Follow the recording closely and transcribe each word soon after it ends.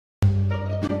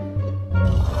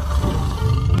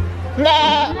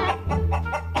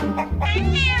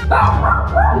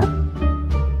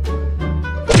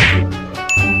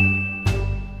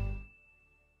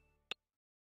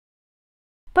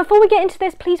Before we get into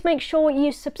this, please make sure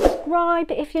you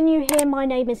subscribe. If you're new here, my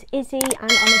name is Izzy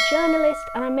and I'm a journalist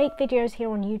and I make videos here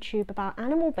on YouTube about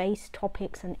animal-based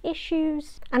topics and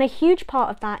issues. And a huge part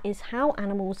of that is how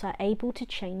animals are able to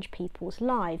change people's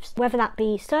lives, whether that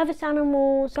be service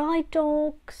animals, guide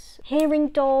dogs, hearing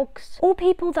dogs, or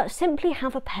people that simply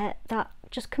have a pet that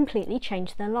just completely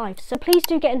change their lives. So please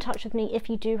do get in touch with me if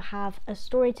you do have a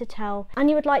story to tell and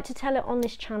you would like to tell it on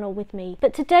this channel with me.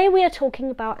 But today we are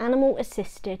talking about animal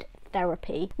assisted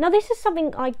therapy. Now this is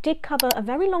something I did cover a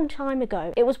very long time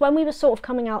ago. It was when we were sort of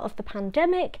coming out of the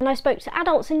pandemic and I spoke to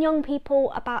adults and young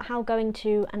people about how going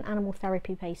to an animal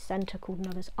therapy based centre called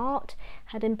Noah's Art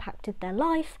had impacted their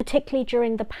life, particularly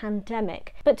during the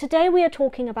pandemic. But today we are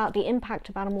talking about the impact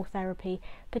of animal therapy,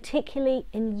 particularly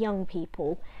in young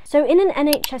people. So in an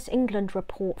NHS England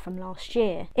report from last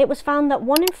year, it was found that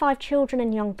 1 in 5 children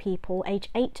and young people aged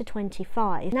 8 to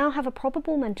 25 now have a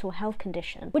probable mental health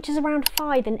condition, which is around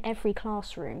 5 in every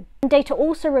classroom. And data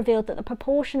also revealed that the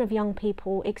proportion of young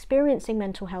people experiencing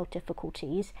mental health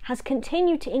difficulties has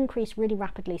continued to increase really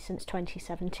rapidly since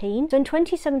 2017. So in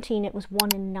 2017 it was 1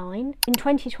 in 9, in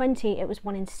 2020 it was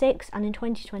 1 in 6, and in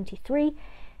 2023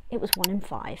 it was 1 in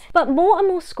 5. But more and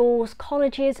more schools,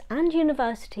 colleges and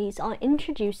universities are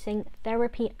introducing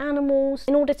therapy animals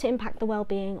in order to impact the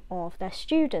well-being of their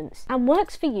students. And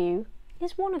Works4U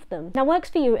is one of them. Now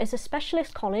Works4U is a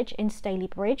specialist college in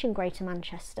Stalybridge in Greater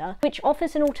Manchester, which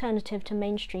offers an alternative to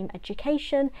mainstream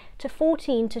education to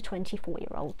 14 to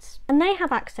 24-year-olds. And they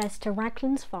have access to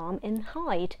Raglan's Farm in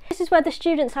Hyde. This is where the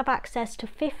students have access to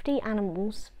 50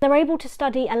 animals. They're able to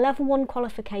study a level 1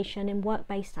 qualification in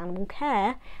work-based animal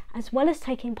care, as well as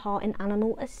taking part in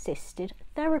animal assisted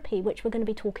therapy, which we're going to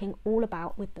be talking all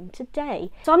about with them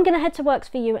today. So I'm going to head to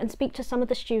Works4U and speak to some of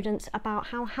the students about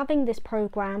how having this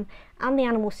programme and the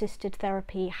animal assisted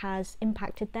therapy has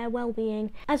impacted their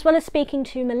well-being, as well as speaking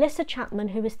to Melissa Chapman,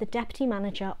 who is the Deputy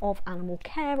Manager of Animal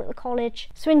Care at the college.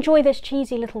 So enjoy this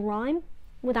cheesy little rhyme.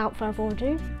 Without further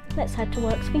ado, let's head to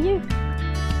Works4U.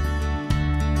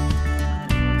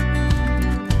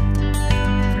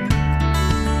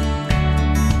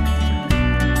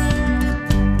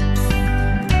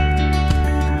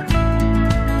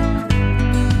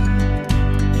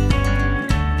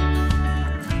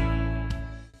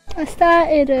 I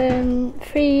started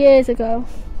 3 years ago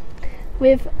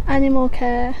with animal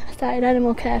care. I started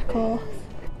animal care course.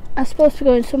 I was supposed to be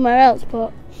going somewhere else,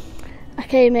 but I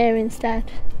came here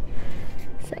instead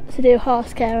to do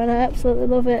horse care, and I absolutely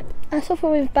love it. I suffer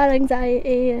with bad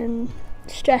anxiety and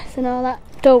stress and all that,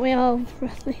 don't we all?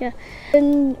 Yeah.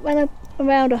 And when I'm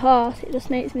around a horse, it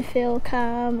just makes me feel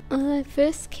calm. I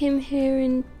first came here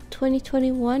in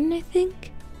 2021, I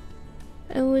think.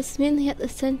 I was mainly at the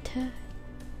centre,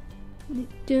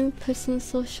 doing personal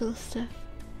social stuff,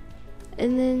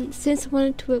 and then since I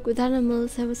wanted to work with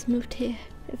animals, I was moved here.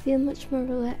 I feel much more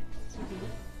relaxed,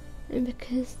 and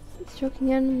because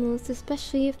stroking animals,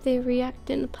 especially if they react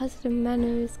in a positive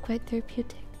manner, is quite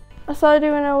therapeutic. I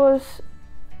started when I was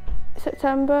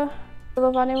September. I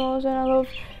love animals and I love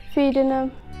feeding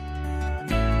them.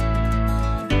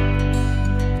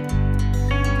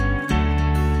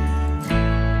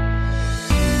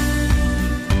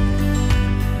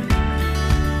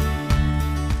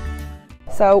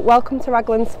 So welcome to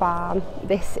Raglan's Farm.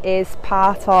 This is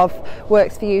part of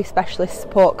Works4U Specialist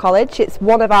Support College. It's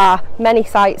one of our many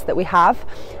sites that we have,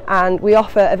 and we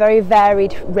offer a very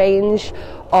varied range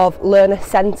of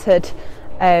learner-centred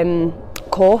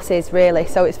courses really.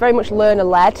 So it's very much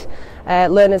learner-led.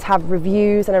 Learners have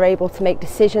reviews and are able to make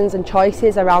decisions and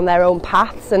choices around their own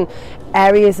paths and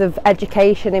areas of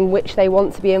education in which they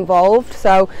want to be involved.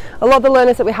 So a lot of the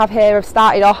learners that we have here have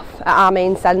started off at our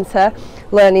main centre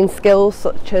learning skills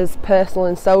such as personal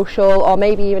and social, or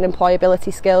maybe even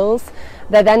employability skills.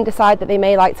 They then decide that they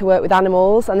may like to work with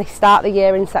animals, and they start the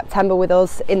year in September with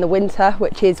us in the winter,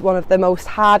 which is one of the most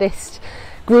hardest,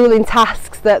 grueling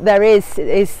tasks that there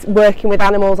is working with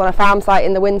animals on a farm site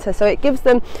in the winter. So it gives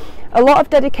them a lot of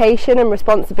dedication and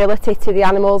responsibility to the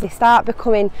animals. They start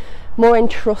becoming more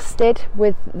entrusted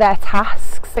with their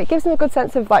tasks. It gives them a good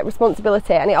sense of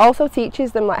responsibility, and it also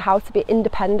teaches them how to be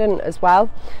independent as well.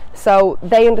 So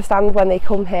they understand when they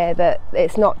come here that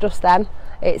it's not just them,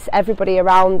 it's everybody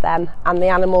around them and the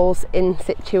animals in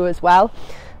situ as well.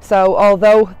 So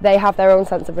although they have their own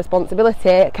sense of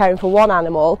responsibility caring for one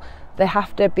animal, they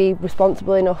have to be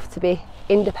responsible enough to be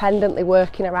independently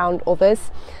working around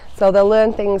others. So they'll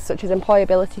learn things such as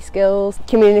employability skills,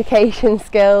 communication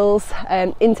skills,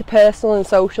 interpersonal and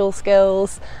social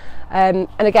skills, and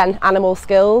again, animal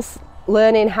skills.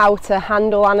 Learning how to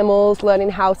handle animals,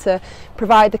 learning how to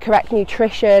provide the correct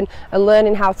nutrition, and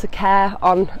learning how to care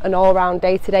on an all-round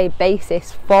day-to-day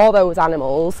basis for those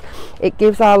animals. It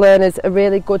gives our learners a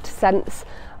really good sense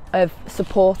of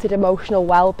supported emotional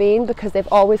well-being, because they've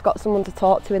always got someone to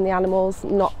talk to in the animals,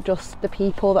 not just the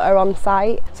people that are on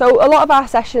site. So a lot of our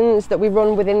sessions that we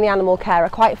run within the animal care are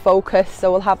quite focused, so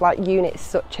we'll have like units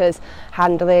such as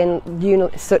handling,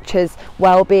 units such as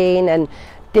well-being and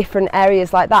different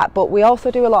areas like that, but we also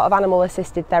do a lot of animal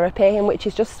assisted therapy, in which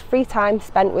is just free time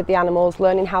spent with the animals,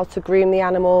 learning how to groom the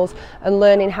animals and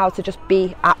learning how to just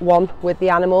be at one with the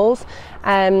animals.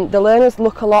 The learners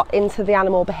look a lot into the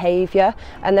animal behaviour,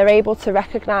 and they're able to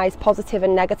recognise positive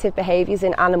and negative behaviours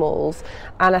in animals,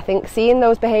 and I think seeing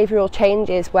those behavioural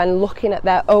changes when looking at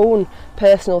their own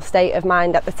personal state of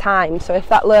mind at the time. So if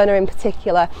that learner in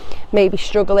particular may be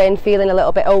struggling, feeling a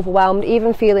little bit overwhelmed,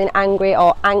 even feeling angry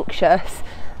or anxious,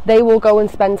 they will go and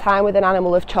spend time with an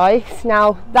animal of choice.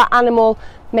 Now that animal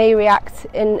may react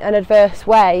in an adverse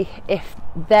way if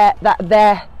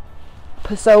their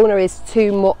persona is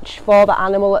too much for the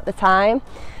animal at the time.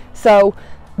 So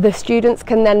the students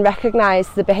can then recognise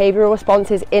the behavioural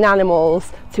responses in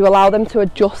animals to allow them to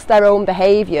adjust their own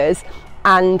behaviours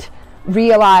and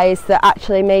realise that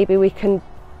actually maybe we can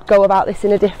go about this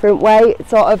in a different way. It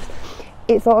sort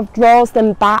of draws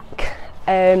them back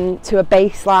to a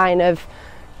baseline of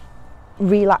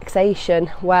relaxation,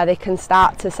 where they can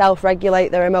start to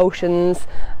self-regulate their emotions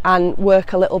and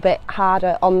work a little bit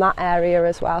harder on that area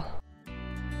as well.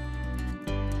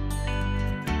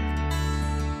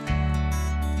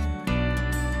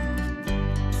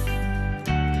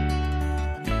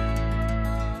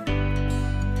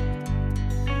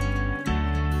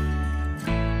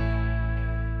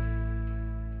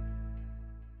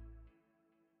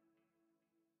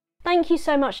 Thank you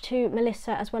so much to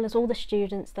Melissa, as well as all the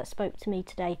students that spoke to me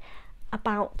today,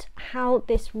 about how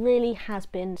this really has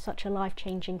been such a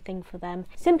life-changing thing for them.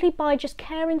 Simply by just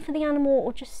caring for the animal,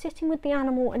 or just sitting with the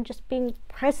animal and just being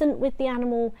present with the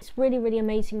animal. It's really, really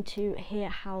amazing to hear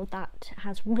how that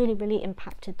has really, really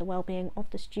impacted the well-being of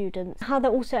the students. How they're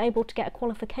also able to get a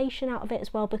qualification out of it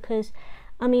as well, because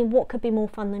I mean, what could be more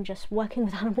fun than just working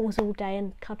with animals all day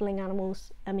and cuddling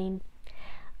animals? I mean,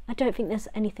 I don't think there's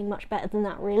anything much better than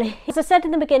that, really. As I said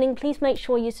in the beginning, please make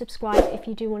sure you subscribe if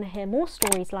you do want to hear more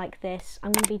stories like this.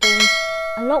 I'm going to be doing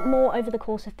a lot more over the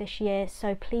course of this year,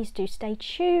 so please do stay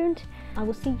tuned. I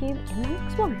will see you in the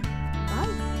next one.